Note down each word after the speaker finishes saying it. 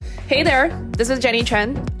Hey there, this is Jenny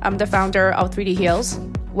Chen. I'm the founder of 3D Heals.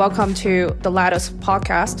 Welcome to the Lattice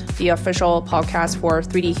podcast, the official podcast for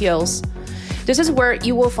 3D Heals. This is where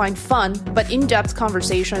you will find fun but in-depth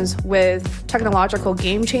conversations with technological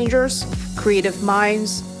game changers, creative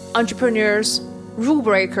minds, entrepreneurs, rule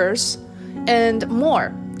breakers, and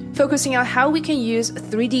more, focusing on how we can use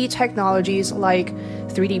 3D technologies like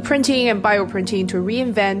 3D printing and bioprinting to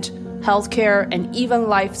reinvent healthcare and even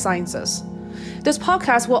life sciences. This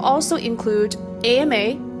podcast will also include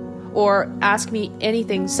AMA or Ask Me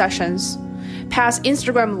Anything sessions, past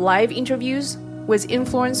Instagram live interviews with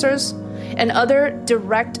influencers, and other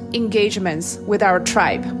direct engagements with our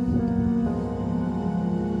tribe.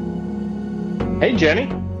 Hey, Jenny.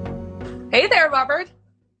 Hey there, Robert.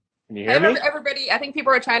 Can you hear me? Everybody, I think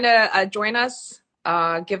people are trying to join us.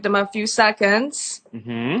 Give them a few seconds.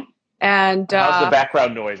 Mm-hmm. And how's the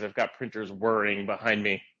background noise? I've got printers whirring behind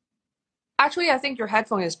me. Actually, I think your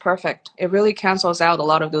headphone is perfect. It really cancels out a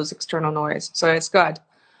lot of those external noise, so it's good.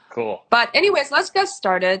 Cool. But anyways, let's get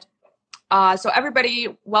started. So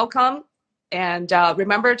everybody, welcome. And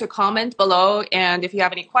remember to comment below. And if you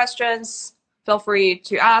have any questions, feel free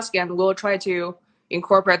to ask, and we'll try to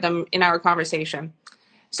incorporate them in our conversation.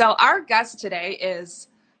 So our guest today is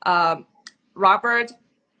Robert.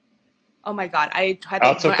 Oh my God! I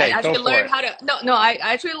actually learned how to. I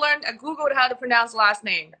actually learned. I googled how to pronounce last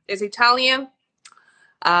name. It's Italian.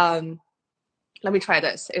 Let me try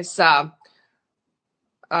this. It's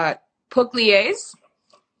Pugliese.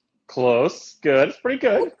 Close. Good. It's pretty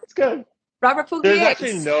good. It's good. Robert Pugliese. There's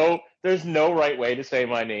actually no right way to say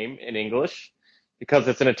my name in English because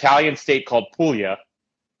it's an Italian state called Puglia.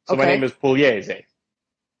 So my name is Pugliese.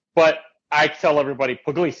 But I tell everybody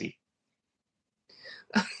Pugliese.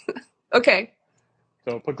 Okay.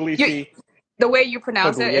 So Pugliese. The way you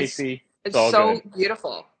pronounce it's so good.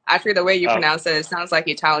 Beautiful. Actually, the way you pronounce it sounds like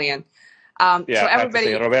Italian. Yeah, so everybody. I have to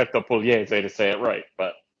say Roberto Pugliese to say it right,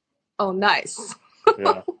 but. Oh, nice.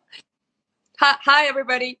 Yeah. Hi,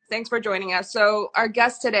 everybody. Thanks for joining us. So our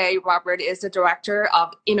guest today, Robert, is the Director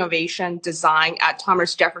of Innovation Design at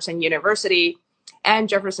Thomas Jefferson University and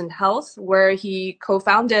Jefferson Health, where he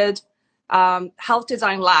co-founded Health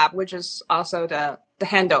Design Lab, which is also the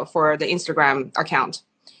handle for the Instagram account.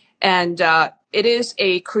 And it is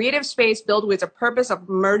a creative space built with the purpose of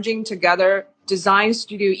merging together design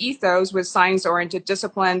studio ethos with science-oriented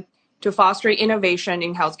discipline to foster innovation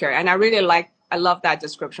in healthcare. And I love that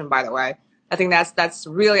description, by the way. I think that's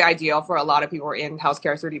really ideal for a lot of people in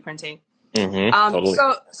healthcare 3D printing. Mm-hmm, totally.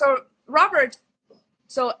 So Robert,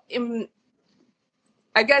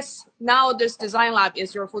 I guess now this design lab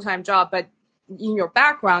is your full-time job, but in your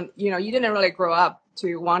background, you didn't really grow up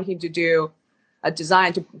to wanting to do a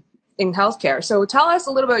design in healthcare. So tell us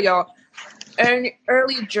a little bit your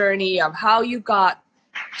early journey of how you got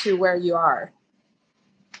to where you are.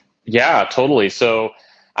 Yeah, totally. So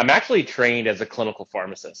I'm actually trained as a clinical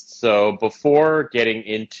pharmacist. So before getting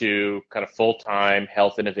into kind of full-time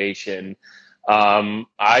health innovation,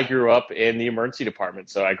 I grew up in the emergency department.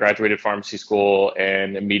 So I graduated pharmacy school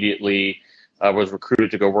and immediately was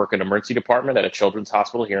recruited to go work in an emergency department at a children's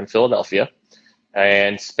hospital here in Philadelphia,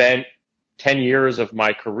 and spent 10 years of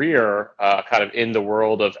my career kind of in the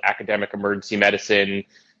world of academic emergency medicine,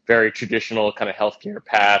 very traditional kind of healthcare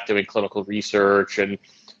path, doing clinical research and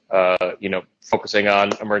focusing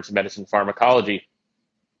on emergency medicine pharmacology.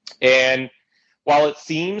 And while it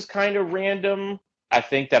seems kind of random, I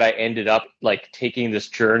think that I ended up taking this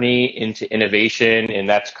journey into innovation, and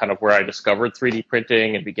that's kind of where I discovered 3D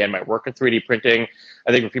printing and began my work in 3D printing.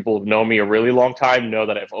 I think if people have known me a really long time know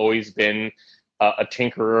that I've always been a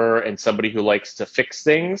tinkerer and somebody who likes to fix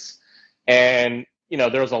things. And,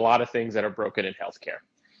 there's a lot of things that are broken in healthcare.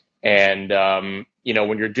 And,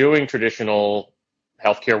 when you're doing traditional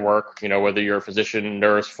healthcare work, whether you're a physician,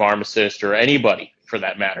 nurse, pharmacist, or anybody for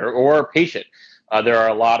that matter, or a patient, there are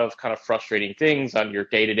a lot of kind of frustrating things on your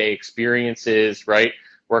day-to-day experiences, right,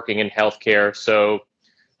 working in healthcare. So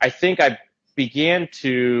I think I began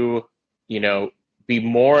to, be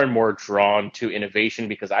more and more drawn to innovation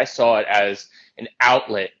because I saw it as an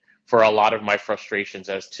outlet for a lot of my frustrations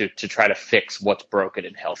as to try to fix what's broken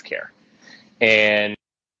in healthcare. And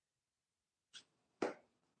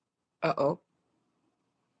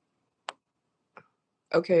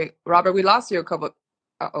Okay, Robert, we lost you a couple.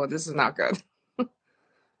 This is not good.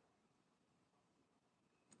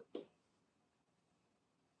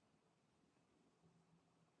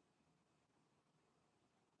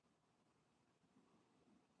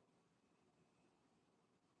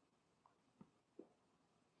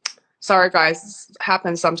 Sorry, guys. This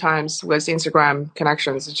happens sometimes with Instagram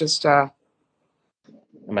connections. It's just. Am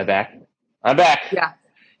I back? I'm back. Yeah.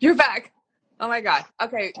 You're back. Oh my God.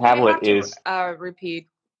 Okay, you may Tablet have to is repeat.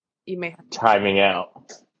 You may have. timing out,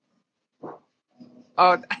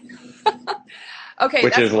 Oh, okay.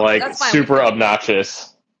 which is like That's fine. We super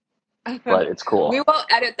obnoxious, can. but it's cool. We will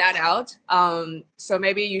edit that out. So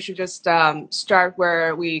maybe you should just start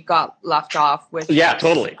where we got left off, which Yeah, is.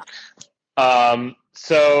 totally.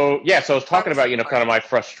 So I was talking about, kind of my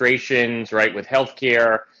frustrations, right, with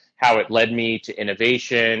healthcare, how it led me to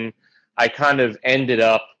innovation. I kind of ended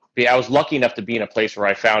up, I was lucky enough to be in a place where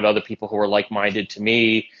I found other people who were like-minded to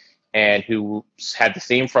me and who had the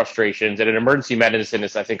same frustrations. And in emergency medicine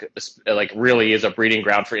is, I think, like really is a breeding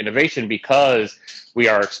ground for innovation because we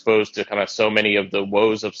are exposed to kind of so many of the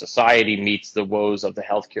woes of society meets the woes of the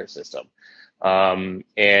healthcare system. And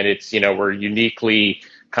it's, we're uniquely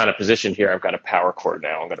kind of positioned here. I've got a power cord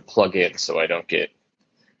now. I'm going to plug in so I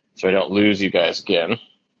don't lose you guys again.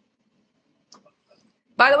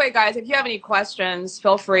 By the way, guys, if you have any questions,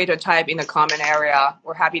 feel free to type in the comment area.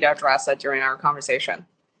 We're happy to address it during our conversation.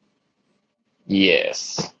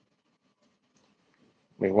 Yes.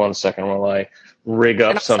 Give me 1 second while I rig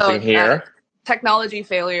up also, something here. Technology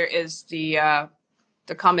failure is the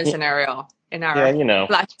common scenario in our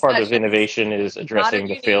it's part of innovation is addressing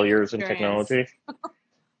the failures in technology.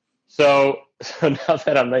 So now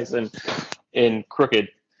that I'm nice and crooked.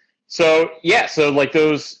 So like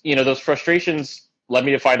those frustrations led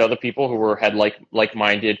me to find other people who had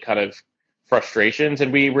like-minded kind of frustrations,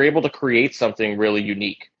 and we were able to create something really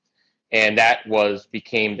unique. And that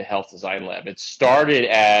became the Health Design Lab. It started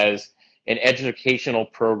as an educational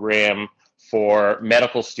program for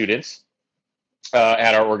medical students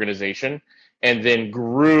at our organization, and then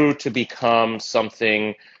grew to become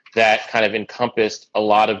something that kind of encompassed a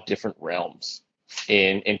lot of different realms,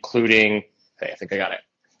 including, hey, I think I got it.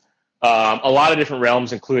 A lot of different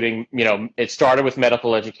realms, including, it started with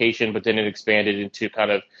medical education, but then it expanded into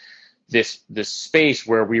kind of this space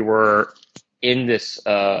where we were in this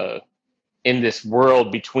world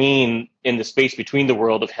in the space between the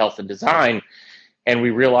world of health and design. And we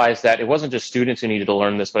realized that it wasn't just students who needed to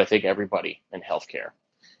learn this, but I think everybody in healthcare.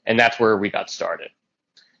 And that's where we got started.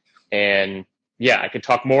 And I could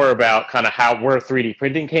talk more about kind of where 3D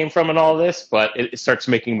printing came from and all this, but it starts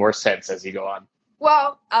making more sense as you go on.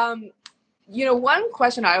 Well, one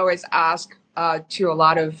question I always ask to a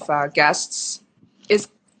lot of guests is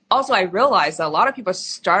also I realized that a lot of people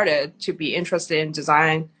started to be interested in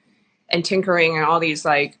design and tinkering and all these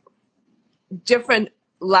like different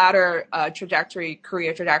ladder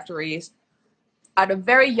career trajectories at a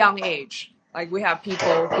very young age. Like we have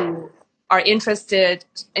people who are interested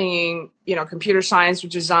in, computer science or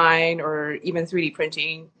design or even 3D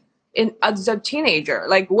printing as a teenager.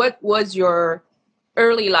 Like what was your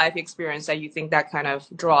early life experience that you think that kind of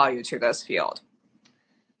draw you to this field?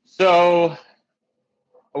 So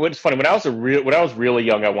what's funny, when I was really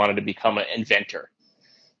young, I wanted to become an inventor.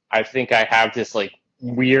 I think I have this like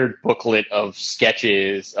weird booklet of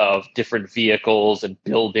sketches of different vehicles and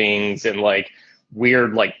buildings and like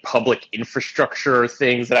weird like public infrastructure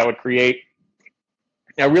things that I would create.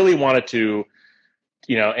 I really wanted to,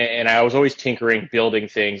 and I was always tinkering, building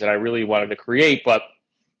things, and I really wanted to create, but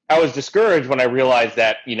I was discouraged when I realized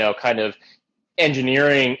that, kind of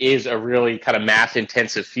engineering is a really kind of math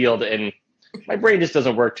intensive field, and my brain just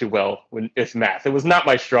doesn't work too well with math. It was not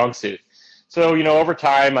my strong suit. So, over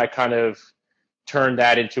time, I kind of turned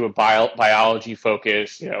that into a biology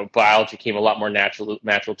focus. Biology came a lot more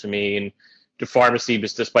natural to me, and the pharmacy,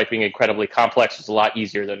 despite being incredibly complex, was a lot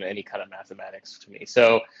easier than any kind of mathematics to me.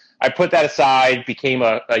 So I put that aside, became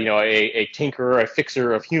a tinkerer, a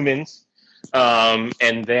fixer of humans,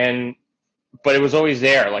 and then, but it was always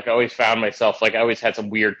there. Like I always found myself, like I always had some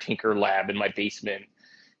weird tinker lab in my basement,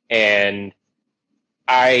 and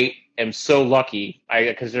I am so lucky.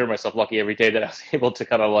 I consider myself lucky every day that I was able to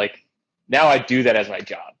kind of like, now I do that as my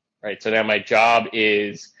job, right? So now my job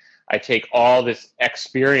is I take all this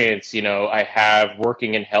experience, I have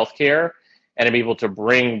working in healthcare, and I'm able to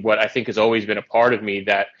bring what I think has always been a part of me,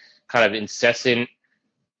 that kind of incessant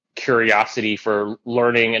curiosity for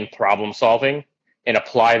learning and problem solving, and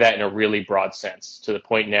apply that in a really broad sense to the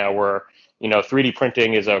point now where, 3D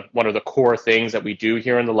printing is one of the core things that we do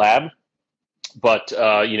here in the lab. But,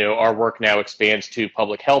 our work now expands to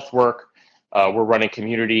public health work. We're running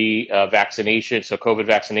community vaccination, so COVID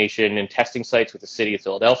vaccination and testing sites with the city of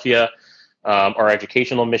Philadelphia. Our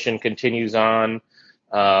educational mission continues on.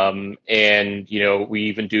 And, we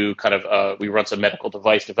even do kind of, we run some medical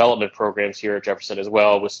device development programs here at Jefferson as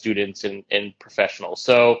well with students and professionals.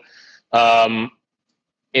 So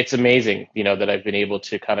it's amazing, that I've been able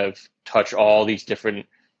to kind of touch all these different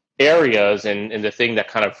areas, and the thing that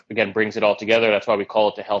kind of, again, brings it all together, that's why we call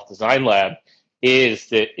it the Health Design Lab, is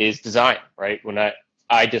design, right? When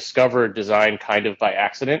I discovered design kind of by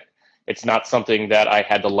accident. It's not something that I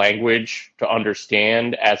had the language to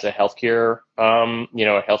understand as a healthcare, a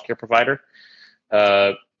healthcare provider.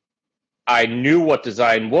 I knew what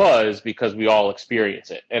design was because we all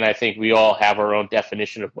experience it. And I think we all have our own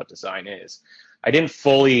definition of what design is. I didn't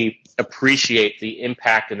fully appreciate the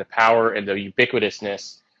impact and the power and the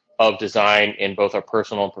ubiquitousness of design in both our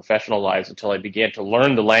personal and professional lives until I began to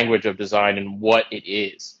learn the language of design and what it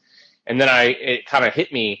is. And then it kind of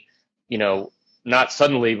hit me, not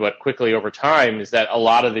suddenly, but quickly over time, is that a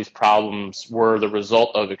lot of these problems were the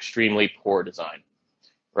result of extremely poor design,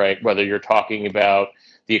 right? Whether you're talking about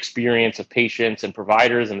the experience of patients and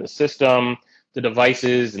providers in the system, the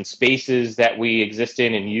devices and spaces that we exist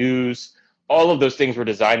in and use, all of those things were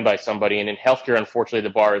designed by somebody. And in healthcare, unfortunately,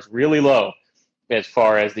 the bar is really low as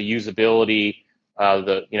far as the usability,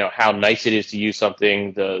 how nice it is to use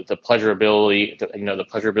something, the pleasurability, the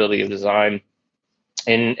pleasurability of design,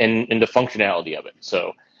 and the functionality of it.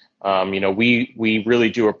 So, we really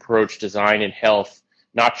do approach design in health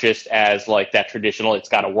not just as like that traditional, it's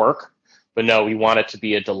got to work, but no, we want it to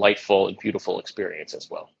be a delightful and beautiful experience as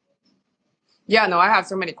well. Yeah, no, I have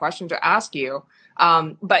so many questions to ask you.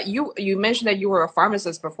 But you mentioned that you were a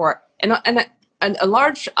pharmacist before, and a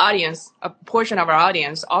large audience, a portion of our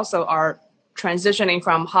audience also are transitioning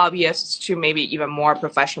from hobbyists to maybe even more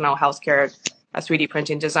professional healthcare 3D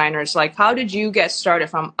printing designers. Like, how did you get started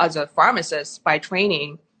from as a pharmacist by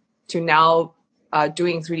training to now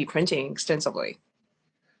doing 3D printing extensively?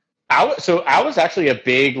 I was actually a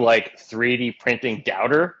big 3D printing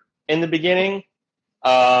doubter in the beginning.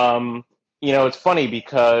 It's funny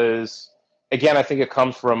because, again, I think it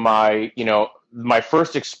comes from my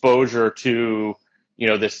first exposure to,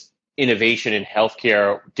 this innovation in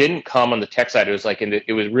healthcare didn't come on the tech side.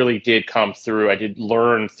 It was really did come through, I did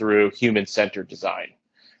learn through human-centered design,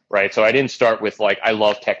 right? So I didn't start with I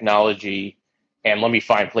love technology and let me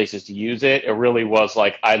find places to use it. It really was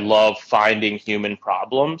I love finding human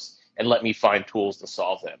problems and let me find tools to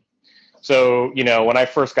solve them. So, when I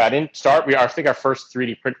first got I think our first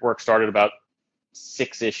 3D print work started about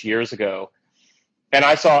 6-ish years ago. And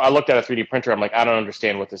I looked at a 3D printer. I'm like, I don't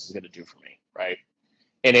understand what this is going to do for me, right?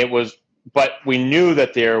 And but we knew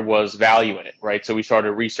that there was value in it, right? So we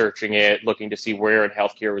started researching it, looking to see where in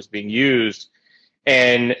healthcare it was being used,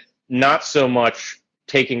 and not so much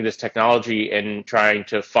taking this technology and trying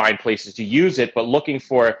to find places to use it, but looking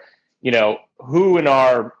for, who in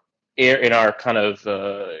our kind of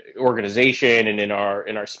organization and in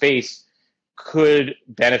our space could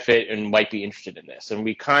benefit and might be interested in this. And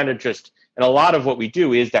we kind of and a lot of what we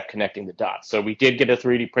do is that connecting the dots. So we did get a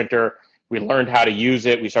 3D printer. We learned how to use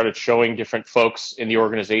it. We started showing different folks in the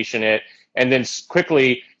organization it. And then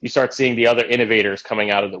quickly you start seeing the other innovators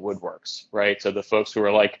coming out of the woodworks, right? So the folks who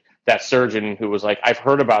are like that surgeon who was like, I've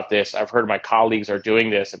heard about this. I've heard my colleagues are doing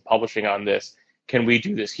this and publishing on this. Can we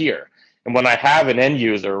do this here? And when I have an end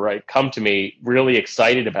user, right, come to me really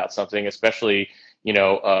excited about something, especially,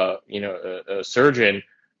 a surgeon,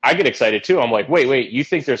 I get excited too. I'm like, wait, you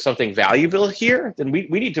think there's something valuable here? Then we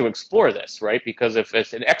need to explore this, right? Because if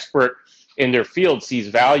an expert in their field sees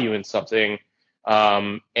value in something,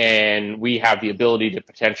 and we have the ability to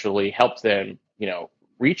potentially help them,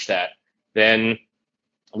 reach that, then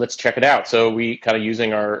let's check it out. So we kind of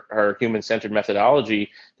using our human-centered methodology,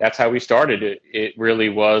 that's how we started it. It really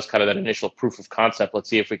was kind of that initial proof of concept. Let's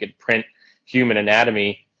see if we could print human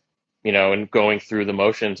anatomy, and going through the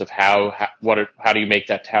motions of how do you make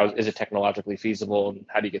that, how is it technologically feasible, and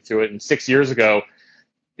how do you get through it? And 6 years ago,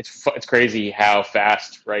 it's crazy how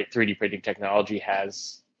fast, right, 3D printing technology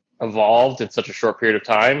has evolved in such a short period of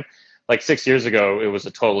time. 6 years ago, it was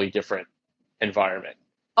a totally different environment.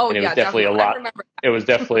 Oh, and it yeah, was definitely a lot. It was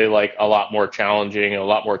definitely a lot more challenging and a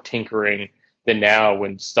lot more tinkering than now,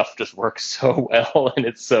 when stuff just works so well and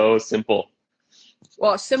it's so simple.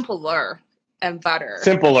 Well, simpler and better.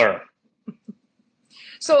 Simpler.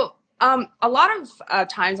 So a lot of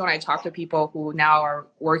times when I talk to people who now are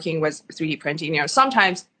working with 3D printing,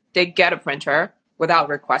 sometimes they get a printer without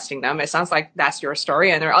requesting them. It sounds like that's your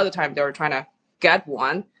story. And there are other times they were trying to get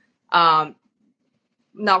one.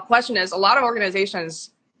 Now, question is, a lot of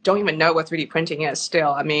organizations don't even know what 3D printing is still.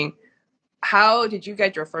 I mean, how did you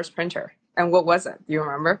get your first printer? And what was it? Do you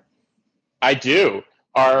remember? I do.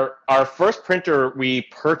 Our first printer we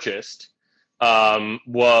purchased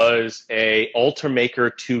was a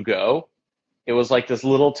Ultimaker 2 Go. It was like this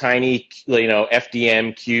little tiny,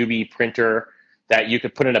 FDM QB printer that you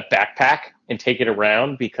could put in a backpack and take it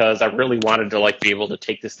around, because I really wanted to be able to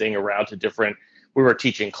take this thing around to different we were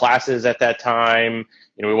teaching classes at that time.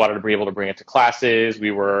 We wanted to be able to bring it to classes.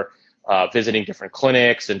 We were visiting different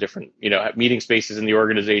clinics and different, meeting spaces in the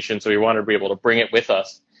organization. So we wanted to be able to bring it with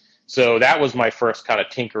us. So that was my first kind of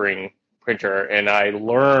tinkering printer. And I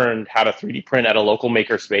learned how to 3D print at a local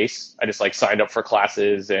maker space. I just signed up for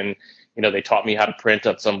classes, and, they taught me how to print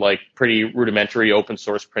on some pretty rudimentary open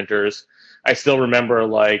source printers. I still remember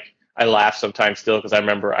I laugh sometimes still because I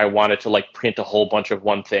remember I wanted to print a whole bunch of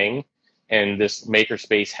one thing. And this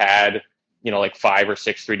makerspace had, 5 or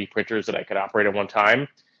 6 3D printers that I could operate at one time.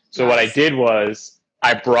 So what I did was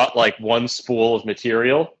I brought one spool of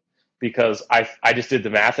material, because I just did the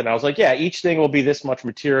math, and I was like, yeah, each thing will be this much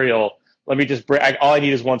material. Let me just bring, all I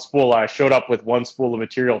need is one spool. I showed up with one spool of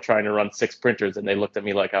material trying to run 6 printers, and they looked at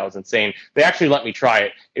me like I was insane. They actually let me try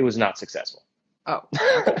it. It was not successful. Oh,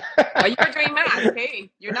 okay. Well, you were doing math. Hey,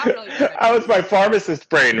 you're not really good. I was my pharmacist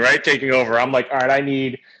brain, right, taking over. I'm like, all right, I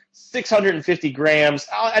need 650 grams.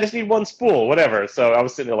 I just need one spool, whatever. So I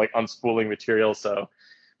was sitting there unspooling material. So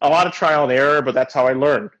a lot of trial and error, but that's how I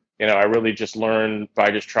learned. I really just learned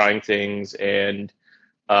by just trying things. And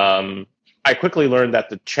I quickly learned that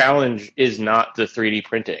the challenge is not the 3D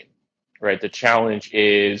printing, right? The challenge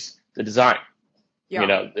is the design.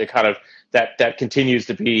 Yeah. It kind of that continues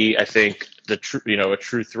to be, I think, the a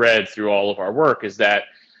true thread through all of our work is that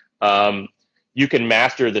you can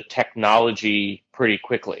master the technology pretty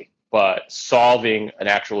quickly, but solving an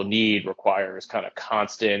actual need requires kind of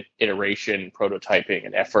constant iteration, prototyping,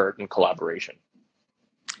 and effort and collaboration.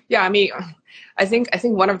 Yeah, I think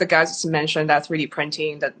one of the guys mentioned that 3D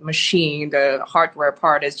printing, that machine, the hardware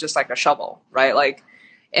part is just like a shovel, right?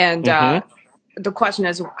 The question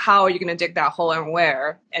is, how are you going to dig that hole and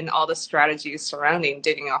where, and all the strategies surrounding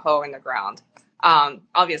digging a hole in the ground.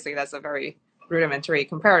 Obviously, that's a very rudimentary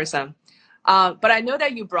comparison. But I know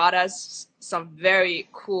that you brought us some very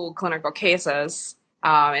cool clinical cases,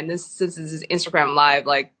 and this is Instagram Live.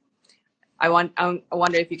 I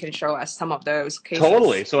wonder if you can show us some of those cases.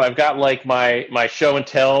 Totally. So I've got my show and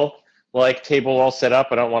tell table all set up.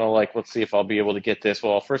 I don't want to let's see if I'll be able to get this.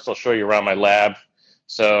 Well, first I'll show you around my lab.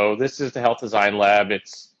 So this is the health design lab.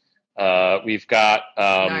 It's we've got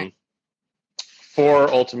Nice. 4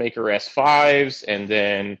 Ultimaker S5s, and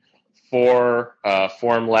then 4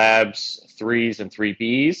 Form Labs 3s and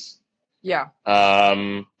 3Bs. Yeah.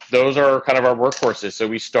 Those are kind of our workhorses. So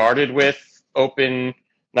we started with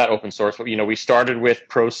not open source, but we started with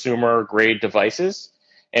prosumer grade devices,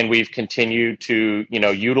 and we've continued to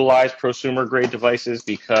utilize prosumer grade devices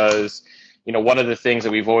because one of the things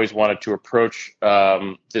that we've always wanted to approach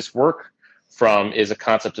this work from is a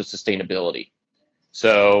concept of sustainability.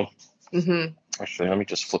 So actually, let me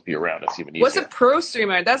just flip you around. It's even easier. What's a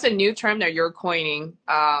prosumer? That's a new term that you're coining.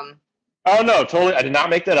 Oh no, totally. I did not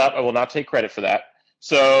make that up. I will not take credit for that.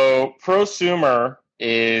 So prosumer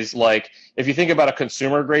is if you think about a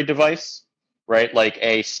consumer grade device, right? Like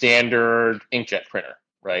a standard inkjet printer,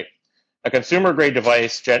 right? A consumer grade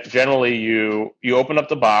device, generally you open up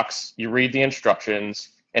the box, you read the instructions,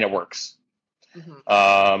 and it works.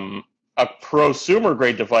 A prosumer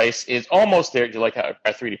grade device is almost there. You how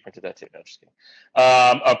I 3D printed that too? No, just kidding.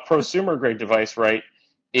 A prosumer grade device, right,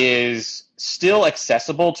 is still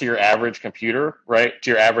accessible to your average computer, right?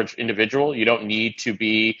 To your average individual. You don't need to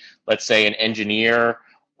be, let's say, an engineer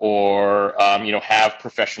or have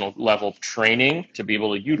professional level training to be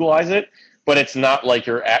able to utilize it. But it's not like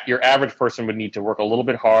your average person would need to work a little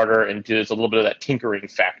bit harder, and there's a little bit of that tinkering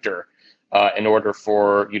factor in order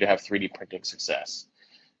for you to have 3D printing success.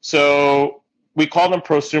 So we call them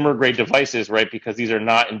prosumer grade devices, right? Because these are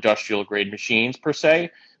not industrial grade machines per se,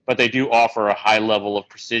 but they do offer a high level of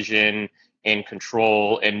precision and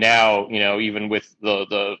control. And now, even with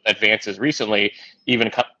the advances recently, even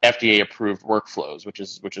FDA approved workflows, which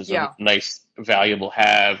is a nice, valuable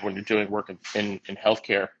have when you're doing work in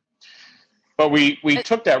healthcare. But we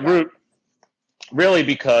took that route really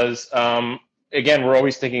because, again, we're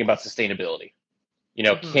always thinking about sustainability.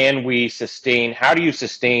 Can we sustain, how do you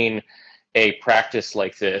sustain a practice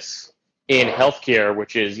like this in healthcare,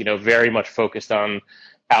 which is, very much focused on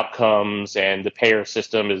outcomes, and the payer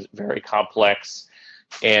system is very complex,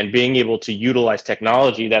 and being able to utilize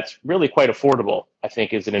technology that's really quite affordable, I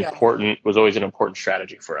think was always an important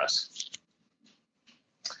strategy for us.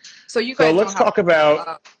 So let's talk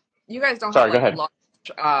about, you guys don't sorry, have go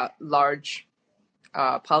ahead. large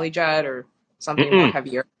polyjet or something more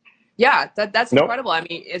heavier. Yeah, that's incredible.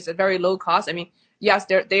 It's a very low cost. Yes,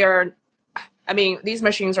 they are. These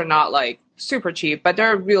machines are not super cheap, but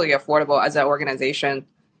they're really affordable as an organization,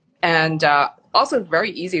 and also very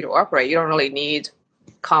easy to operate. You don't really need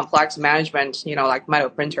complex management, like metal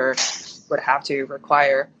printer would have to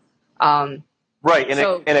require. Right. And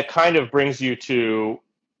So it kind of brings you to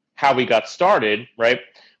how we got started, right?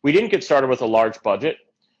 We didn't get started with a large budget.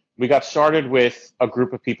 We got started with a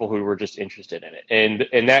group of people who were just interested in it.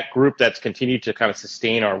 And that group that's continued to kind of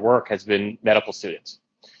sustain our work has been medical students.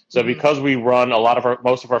 So mhm. because we run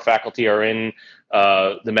most of our faculty are in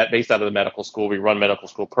based out of the medical school, we run medical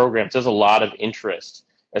school programs. There's a lot of interest,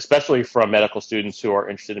 especially from medical students who are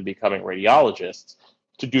interested in becoming radiologists,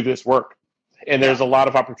 to do this work. And Yeah. there's a lot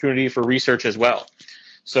of opportunity for research as well.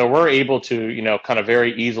 So we're able to, kind of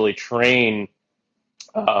very easily train,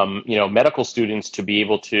 medical students to be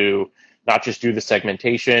able to not just do the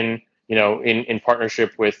segmentation, in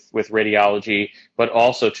partnership with radiology, but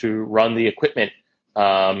also to run the equipment.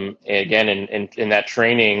 Again, and that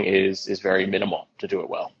training is very minimal to do it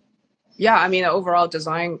well. Yeah, I mean, the overall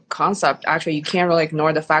design concept, actually, you can't really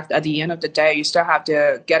ignore the fact that at the end of the day, you still have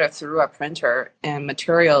to get it through a printer, and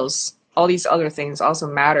materials, all these other things also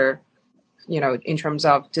matter, in terms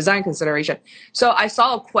of design consideration. So I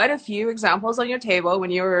saw quite a few examples on your table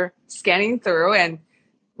when you were scanning through, and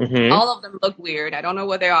Mm-hmm. all of them look weird. I don't know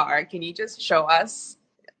what they are. Can you just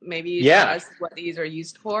maybe show Yeah. us what these are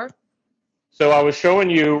used for? So I was showing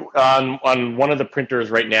you on one of the printers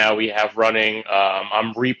right now we have running.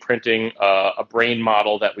 I'm reprinting a brain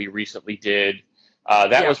model that we recently did. That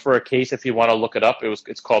Yeah, was for a case. If you want to look it up,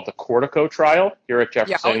 it's called the Cortico trial here at yeah, I'll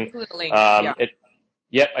Jefferson. include a link. Um, Yeah, it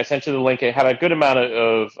Yep, I sent you the link. It had a good amount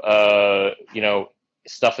of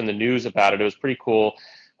stuff in the news about it. It was pretty cool.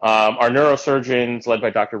 Our neurosurgeons, led by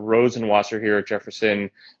Dr. Rosenwasser here at Jefferson,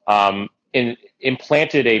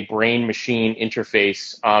 implanted a brain machine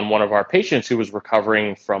interface on one of our patients who was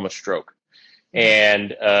recovering from a stroke.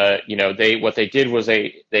 And what they did was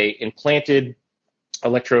they implanted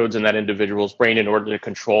electrodes in that individual's brain in order to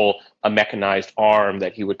control a mechanized arm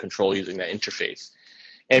that he would control using that interface.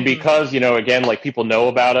 And Mhm. because, again, like people know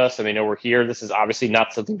about us and they know we're here, this is obviously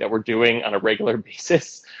not something that we're doing on a regular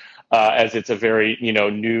basis, as it's a very,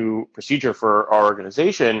 new procedure for our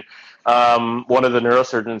organization. One of the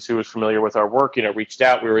neurosurgeons who was familiar with our work, reached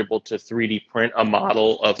out. We were able to 3D print a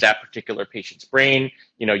model of that particular patient's brain,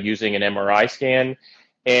 using an MRI scan.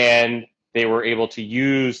 And they were able to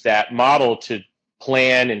use that model to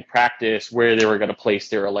plan and practice where they were going to place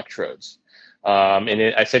their electrodes.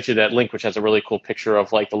 I sent you that link, which has a really cool picture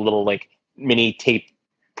of like the little like mini tape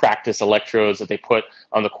practice electrodes that they put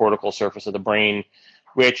on the cortical surface of the brain.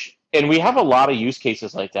 And we have a lot of use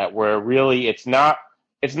cases like that where really it's not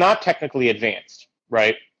technically advanced,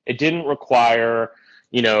 right? It didn't require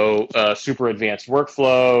super advanced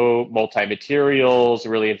workflow, multi-materials,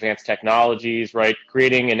 really advanced technologies, right?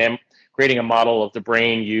 Creating a model of the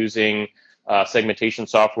brain using segmentation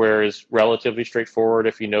software is relatively straightforward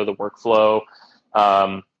if you know the workflow.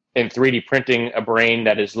 And 3D printing a brain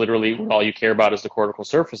that is literally all you care about is the cortical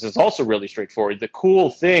surface is also really straightforward. The cool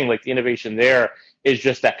thing, like the innovation there, is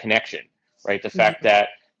just that connection, right? The fact that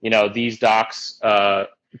these docs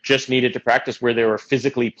just needed to practice where they were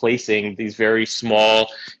physically placing these very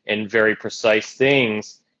small and very precise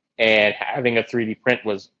things, and having a 3D print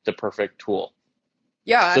was the perfect tool.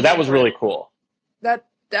 Yeah, I So that mean, was really cool. that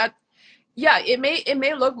yeah, it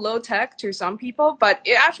may look low tech to some people, but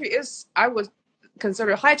it actually is. I would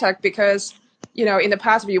consider high tech because in the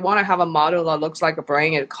past, if you want to have a model that looks like a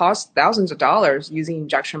brain, it costs thousands of dollars using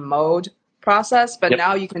injection mold process. But Yep.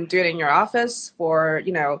 now you can do it in your office for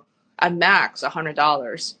at max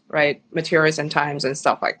 $100, right? Materials and times and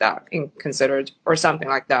stuff like that considered, or something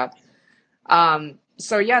like that.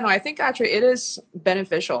 So yeah, no, I think actually it is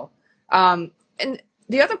beneficial. And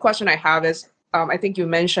the other question I have is, I think you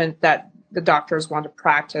mentioned that the doctors want to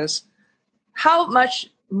practice. How much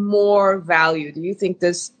more value do you think the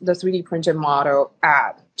 3D printed model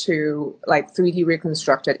add to like 3D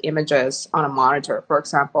reconstructed images on a monitor, for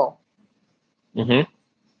example, Mm-hmm.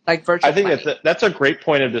 like I virtual think planning? that's a great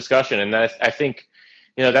point of discussion, and I think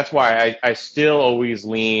that's why I still always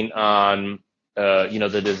lean on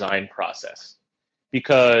the design process,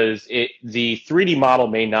 because the 3D model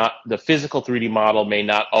the physical 3D model may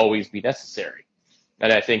not always be necessary.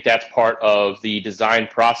 And I think that's part of the design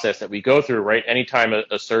process that we go through, right? Anytime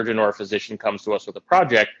a surgeon or a physician comes to us with a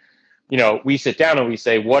project, we sit down and we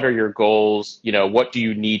say, what are your goals? What do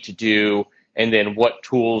you need to do? And then what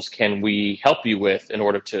tools can we help you with in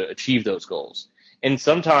order to achieve those goals? And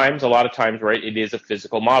a lot of times, right, it is a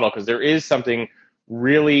physical model, because there is something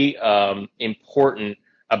really important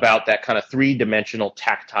about that kind of three-dimensional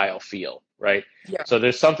tactile feel, right? Yeah. So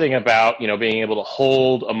there's something about, being able to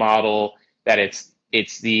hold a model that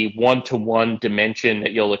it's the one-to-one dimension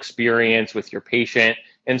that you'll experience with your patient.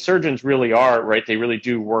 And surgeons really are, right? They really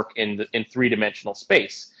do work in three-dimensional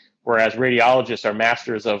space, whereas radiologists are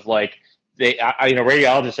masters of like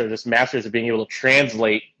radiologists are just masters of being able to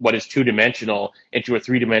translate what is two-dimensional into a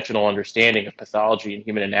three-dimensional understanding of pathology and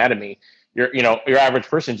human anatomy. Your average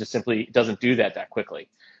person just simply doesn't do that quickly.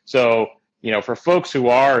 So, for folks who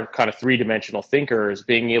are kind of three-dimensional thinkers,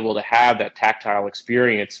 being able to have that tactile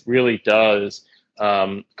experience really does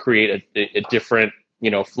create a different,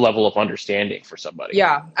 level of understanding for somebody.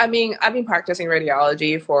 Yeah, I mean, I've been practicing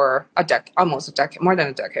radiology for almost a decade, more than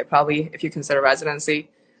a decade, probably, if you consider residency.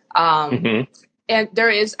 And there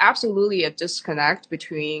is absolutely a disconnect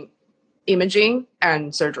between imaging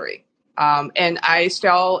and surgery. And I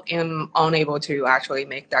still am unable to actually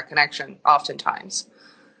make that connection oftentimes.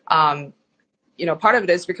 Part of it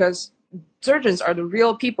is because surgeons are the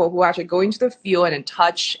real people who actually go into the field and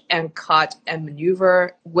touch and cut and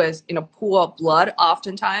maneuver with in a pool of blood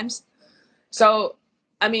oftentimes. So,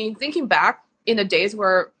 I mean, thinking back in the days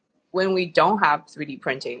when we don't have 3D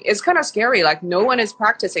printing, it's kind of scary. Like, no one is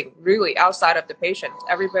practicing really outside of the patient.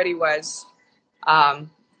 Everybody was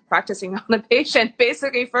practicing on the patient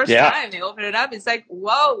basically first time they open it up. It's like,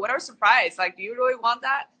 whoa, what a surprise. Like, do you really want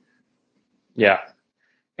that? Yeah.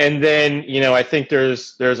 And then, I think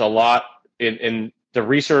there's a lot in the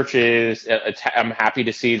research I'm happy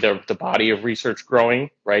to see the body of research growing,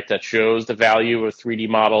 right? That shows the value of 3D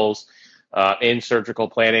models in surgical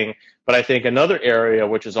planning. But I think another area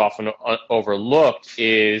which is often overlooked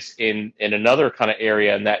is in another kind of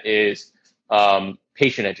area, and that is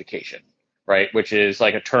patient education, right? Which is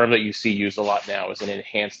like a term that you see used a lot now as an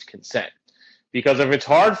enhanced consent. Because if it's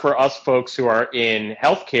hard for us folks who are in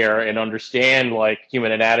healthcare and understand like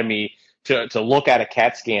human anatomy to look at a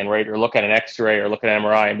CAT scan, right, or look at an X-ray or look at an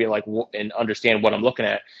MRI and be like, and understand what I'm looking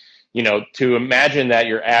at, to imagine that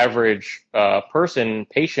your average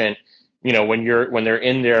patient, when they're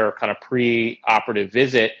in their kind of pre-operative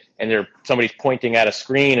visit and somebody's pointing at a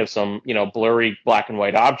screen of some, blurry black and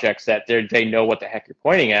white objects that they know what the heck you're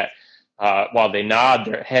pointing at, while they nod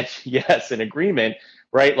their head yes in agreement,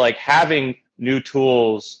 right? Like having new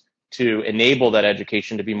tools to enable that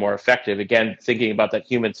education to be more effective. Again, thinking about that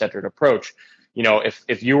human-centered approach.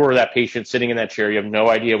 If you were that patient sitting in that chair, you have no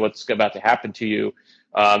idea what's about to happen to you.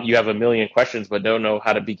 You have a million questions, but don't know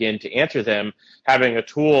how to begin to answer them. Having a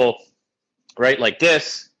tool, right, like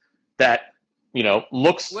this, that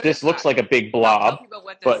looks like a big blob. Tell people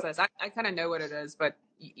what this is. I kind of know what it is, but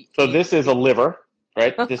so this is a liver,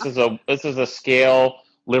 right? This is a scale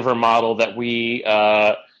liver model that we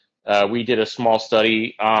did a small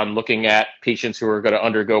study on looking at patients who are going to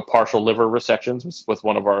undergo partial liver resections with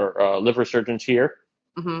one of our liver surgeons here.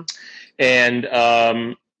 Mm-hmm. And,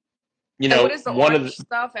 and what is the orange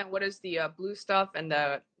stuff and what is the blue stuff and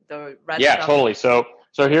the red stuff? Yeah, totally. So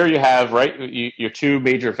here you have, right, your two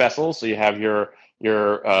major vessels. So you have your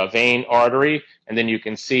vein artery, and then you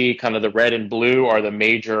can see kind of the red and blue are the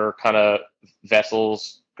major kind of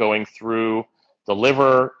vessels going through the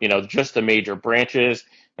liver, just the major branches.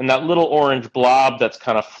 And that little orange blob that's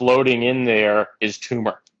kind of floating in there is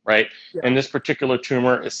tumor, right? Yeah. And this particular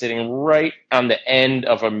tumor is sitting right on the end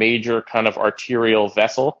of a major kind of arterial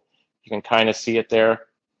vessel. You can kind of see it there.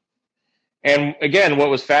 And again, what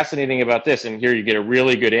was fascinating about this, and here you get a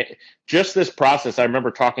really good, just this process, I remember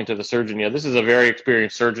talking to the surgeon, this is a very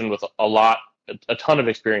experienced surgeon with a ton of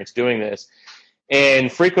experience doing this.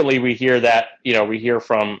 And frequently we hear that, we hear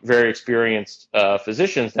from very experienced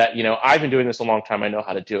physicians that, I've been doing this a long time, I know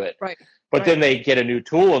how to do it. Right. But then they get a new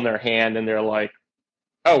tool in their hand and they're like,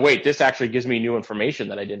 oh, wait, this actually gives me new information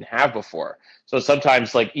that I didn't have before. So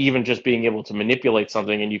sometimes like even just being able to manipulate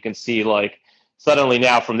something and you can see like suddenly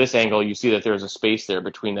now from this angle, you see that there's a space there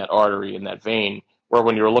between that artery and that vein, where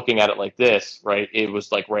when you were looking at it like this, right, it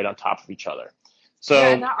was like right on top of each other. So yeah,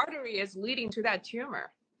 and that artery is leading to that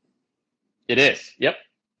tumor. It is. Yep,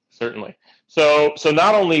 certainly. So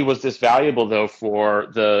not only was this valuable though for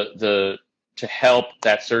the to help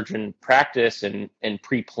that surgeon practice and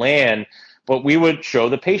pre-plan, but we would show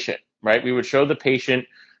the patient, right? We would show the patient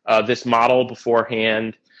this model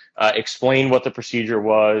beforehand, explain what the procedure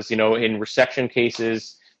was. In resection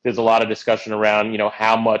cases, there's a lot of discussion around,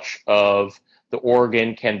 how much of the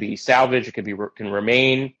organ can be salvaged, it can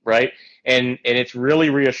remain, right? And it's really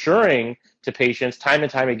reassuring to patients. Time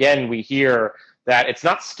and time again, we hear that it's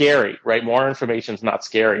not scary, right? More information is not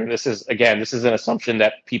scary. And this is an assumption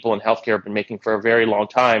that people in healthcare have been making for a very long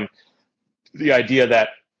time. The idea that,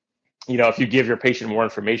 if you give your patient more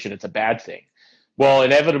information, it's a bad thing. Well,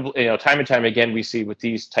 inevitably, time and time again, we see with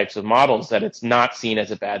these types of models that it's not seen as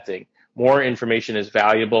a bad thing. More information is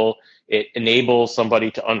valuable. It enables somebody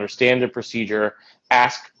to understand the procedure,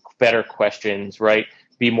 ask better questions, right?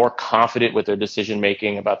 Be more confident with their decision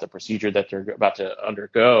making about the procedure that they're about to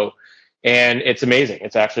undergo. And it's amazing.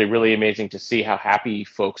 It's actually really amazing to see how happy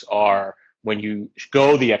folks are when you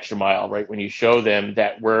go the extra mile, right? When you show them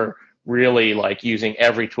that we're really like using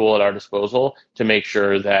every tool at our disposal to make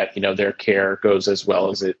sure that, their care goes as well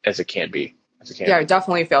as it can be. Yeah, it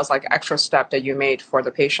definitely feels like extra step that you made for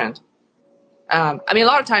the patient. I mean, a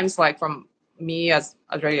lot of times, like from me as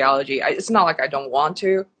a radiology, it's not like I don't want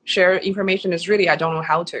to share information. It's really I don't know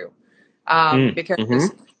how to,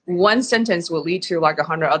 because one sentence will lead to like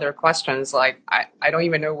 100 other questions. Like I don't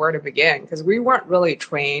even know where to begin because we weren't really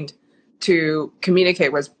trained to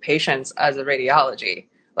communicate with patients as a radiology.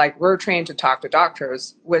 Like we're trained to talk to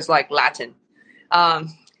doctors with like Latin.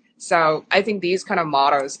 So I think these kind of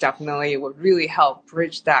models definitely would really help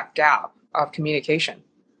bridge that gap of communication.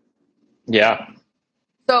 Yeah.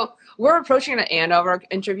 So we're approaching the end of our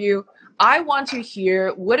interview. I want to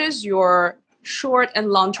hear what is your short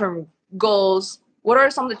and long-term goals? What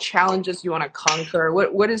are some of the challenges you want to conquer?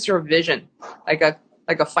 What is your vision? Like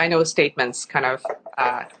a final statements kind of.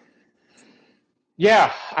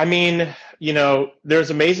 Yeah, I mean,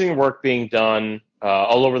 there's amazing work being done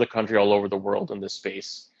all over the country, all over the world in this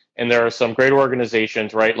space. And there are some great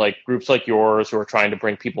organizations, right? Like groups like yours who are trying to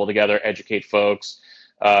bring people together, educate folks.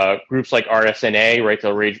 Groups like RSNA, right, the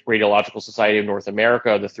Radiological Society of North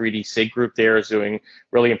America, the 3D SIG group there is doing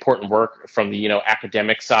really important work from the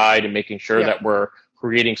academic side and making sure that we're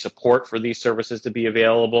creating support for these services to be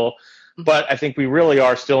available. But I think we really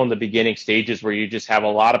are still in the beginning stages where you just have a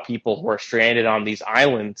lot of people who are stranded on these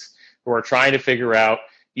islands who are trying to figure out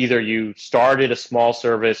either you started a small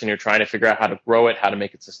service and you're trying to figure out how to grow it, how to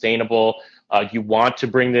make it sustainable. You want to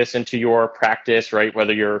bring this into your practice, right?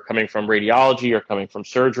 Whether you're coming from radiology or coming from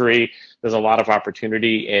surgery, there's a lot of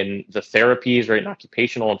opportunity in the therapies, right? In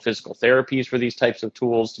occupational and physical therapies for these types of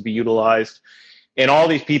tools to be utilized. And all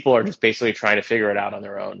these people are just basically trying to figure it out on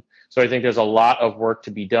their own. So I think there's a lot of work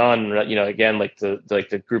to be done, again, like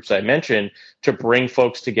the groups I mentioned, to bring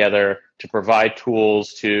folks together, to provide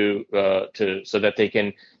tools to so that they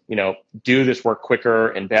can, do this work quicker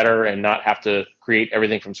and better and not have to create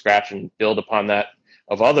everything from scratch and build upon that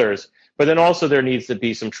of others. But then also there needs to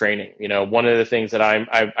be some training. One of the things that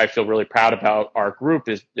I feel really proud about our group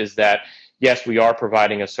is that, yes, we are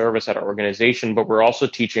providing a service at our organization, but we're also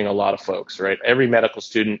teaching a lot of folks, right? Every medical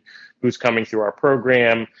student who's coming through our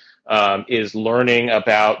program is learning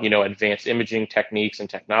about, advanced imaging techniques and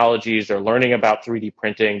technologies. They're learning about 3D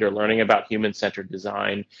printing. They're learning about human-centered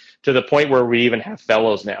design to the point where we even have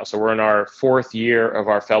fellows now. So we're in our 4th year of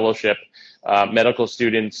our fellowship. Medical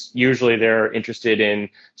students, usually they're interested in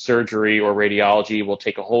surgery or radiology, will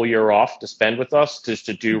take a whole year off to spend with us just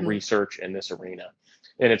to do research in this arena.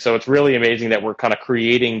 And so it's really amazing that we're kind of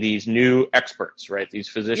creating these new experts, right? These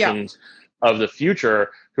physicians of the future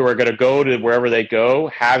who are going to go to wherever they go,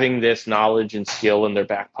 having this knowledge and skill in their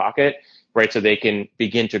back pocket, right? So they can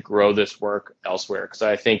begin to grow this work elsewhere. Because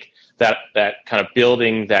I think that kind of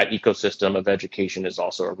building that ecosystem of education is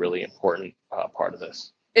also a really important part of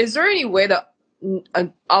this. Is there any way that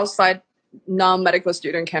an outside non-medical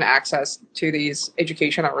student can access to these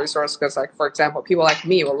educational resources? Because, like, for example, people like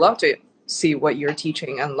me would love to see what you're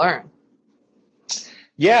teaching and learn.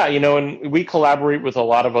 Yeah, and we collaborate with a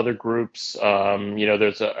lot of other groups.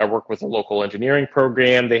 I work with a local engineering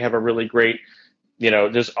program. They have a really great,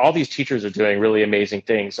 there's all these teachers are doing really amazing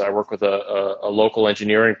things. I work with a local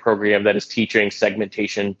engineering program that is teaching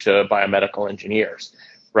segmentation to biomedical engineers,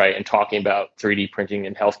 right? And talking about 3D printing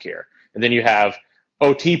in healthcare. And then you have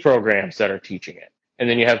OT programs that are teaching it. And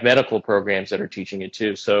then you have medical programs that are teaching it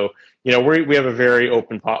too. So, we have a very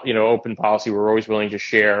open policy. We're always willing to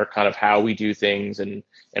share kind of how we do things and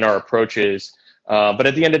our approaches. But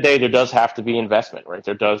at the end of the day, there does have to be investment, right?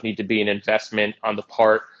 There does need to be an investment on the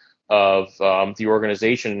part of the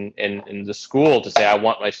organization and the school to say, I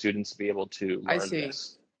want my students to be able to learn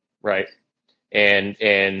this, right? And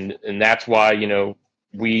that's why,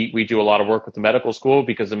 we do a lot of work with the medical school,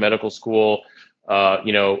 because the medical school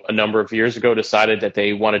a number of years ago decided that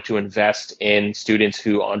they wanted to invest in students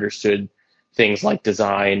who understood things like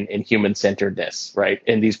design and human-centeredness, right?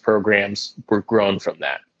 And these programs were grown from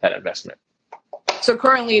that investment. So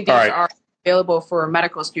currently these are available for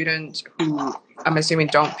medical students who, I'm assuming,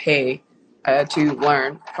 don't pay to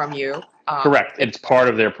learn from you. Correct. It's part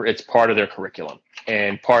of their curriculum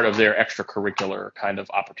and part of their extracurricular kind of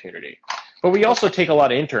opportunity. But we also take a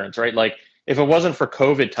lot of interns, right? Like, if it wasn't for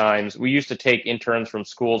COVID times, we used to take interns from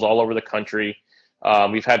schools all over the country.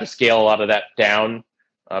 We've had to scale a lot of that down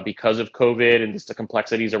because of COVID and just the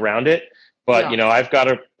complexities around it. But I've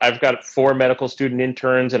got 4 medical student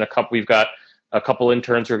interns and we've got a couple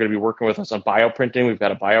interns who are going to be working with us on bioprinting. We've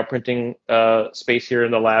got a bioprinting space here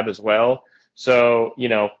in the lab as well. So,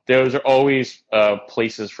 those are always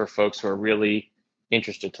places for folks who are really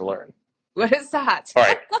interested to learn. What is that? All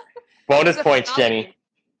right. Bonus The points, finale. Jenny.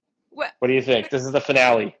 What? What do you think? This is the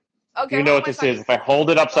finale. Okay, You know what this is. If I hold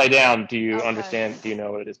it upside down, do you Okay. understand? Do you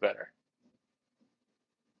know what it is better?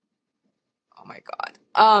 Oh my God.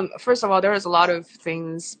 First of all, there is a lot of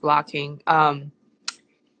things blocking.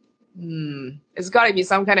 It's got to be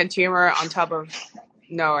some kind of tumor on top of.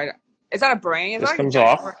 No, is that a brain? Is This that comes like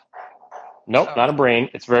off. Nope, Oh. not a brain.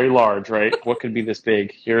 It's very large, right? What could be this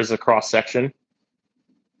big? Here's a cross section.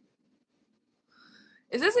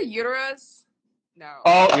 Is this a uterus? No.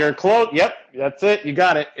 Oh, you're close. Yep, that's it. You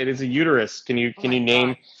got it. It is a uterus. Can you my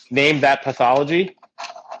name God. that pathology?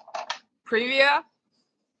 Previa?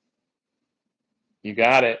 You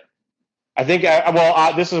got it. I think.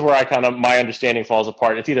 This is where my understanding falls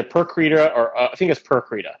apart. It's either percreta or I think it's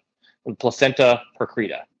percreta, placenta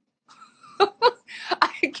percreta.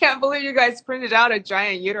 I can't believe you guys printed out a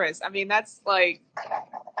giant uterus. I mean, that's like.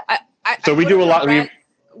 So we do a lot.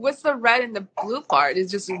 What's the red and the blue part? It's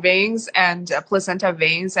just veins and placenta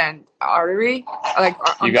veins and artery? Like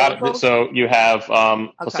you got it. So you have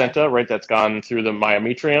placenta, right? That's gone through the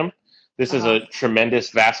myometrium. This is a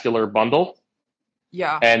tremendous vascular bundle.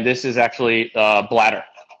 Yeah. And this is actually bladder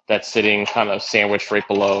that's sitting kind of sandwiched right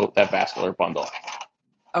below that vascular bundle.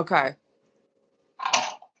 Okay.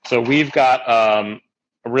 So we've got a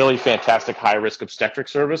really fantastic high-risk obstetric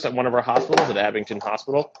service at one of our hospitals, at Abington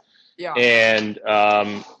Hospital. Yeah. And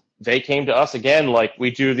they came to us again, like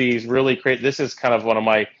we do these really great. This is kind of one of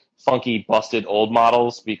my funky, busted old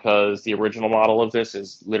models because the original model of this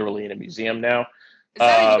is literally in a museum now. Is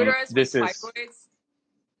that a uterus with fibroids?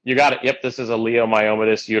 You got it. Yep, this is a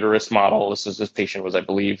leiomyomatous uterus model. This patient was, I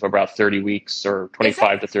believe, about 30 weeks or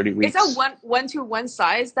 25 to 30 weeks. Is that one to one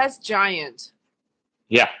size? That's giant.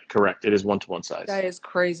 Yeah, correct. It is 1-to-1 size. That is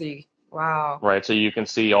crazy. Wow. Right. So you can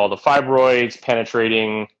see all the fibroids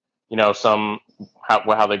penetrating,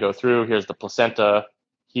 how they go through. Here's the placenta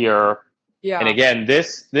here. Yeah. And again,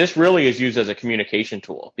 this really is used as a communication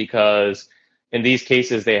tool because in these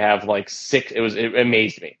cases they have like six. It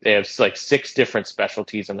amazed me. They have like 6 different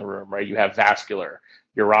specialties in the room, right? You have vascular,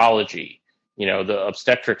 urology, the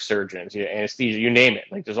obstetric surgeons, anesthesia, you name it.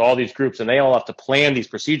 Like there's all these groups, and they all have to plan these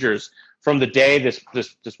procedures from the day this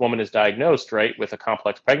woman is diagnosed, right, with a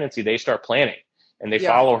complex pregnancy. They start planning, and they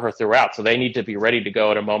follow her throughout. So they need to be ready to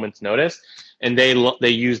go at a moment's notice, and they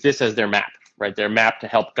use this as their map, right? Their map to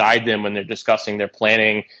help guide them when they're discussing their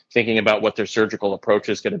planning, thinking about what their surgical approach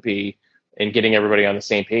is going to be, and getting everybody on the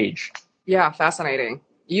same page. Yeah, fascinating.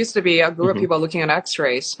 It used to be a group of people looking at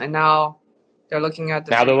X-rays, and now they're looking at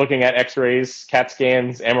they're looking at X-rays, CAT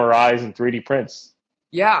scans, MRIs, and 3D prints.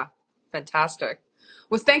 Yeah, fantastic.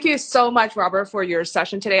 Well, thank you so much, Robert, for your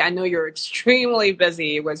session today. I know you're extremely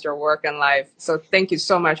busy with your work and life, so thank you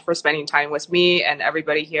so much for spending time with me and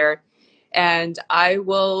everybody here. And I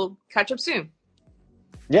will catch up soon.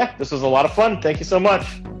 Yeah, this was a lot of fun. Thank you so much.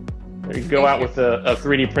 There you go out with a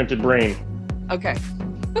 3D printed brain. Okay.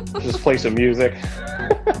 Just play some music.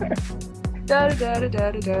 Da, da, da,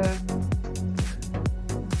 da, da, da.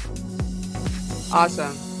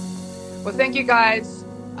 Awesome. Well, thank you guys.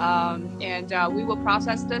 And we will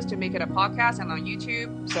process this to make it a podcast and on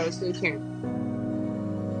YouTube. So stay tuned.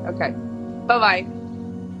 Okay. Bye-bye.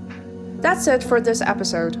 That's it for this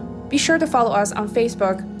episode. Be sure to follow us on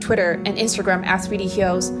Facebook, Twitter, and Instagram at 3D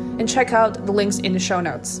Heals, and check out the links in the show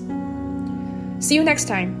notes. See you next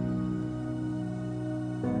time.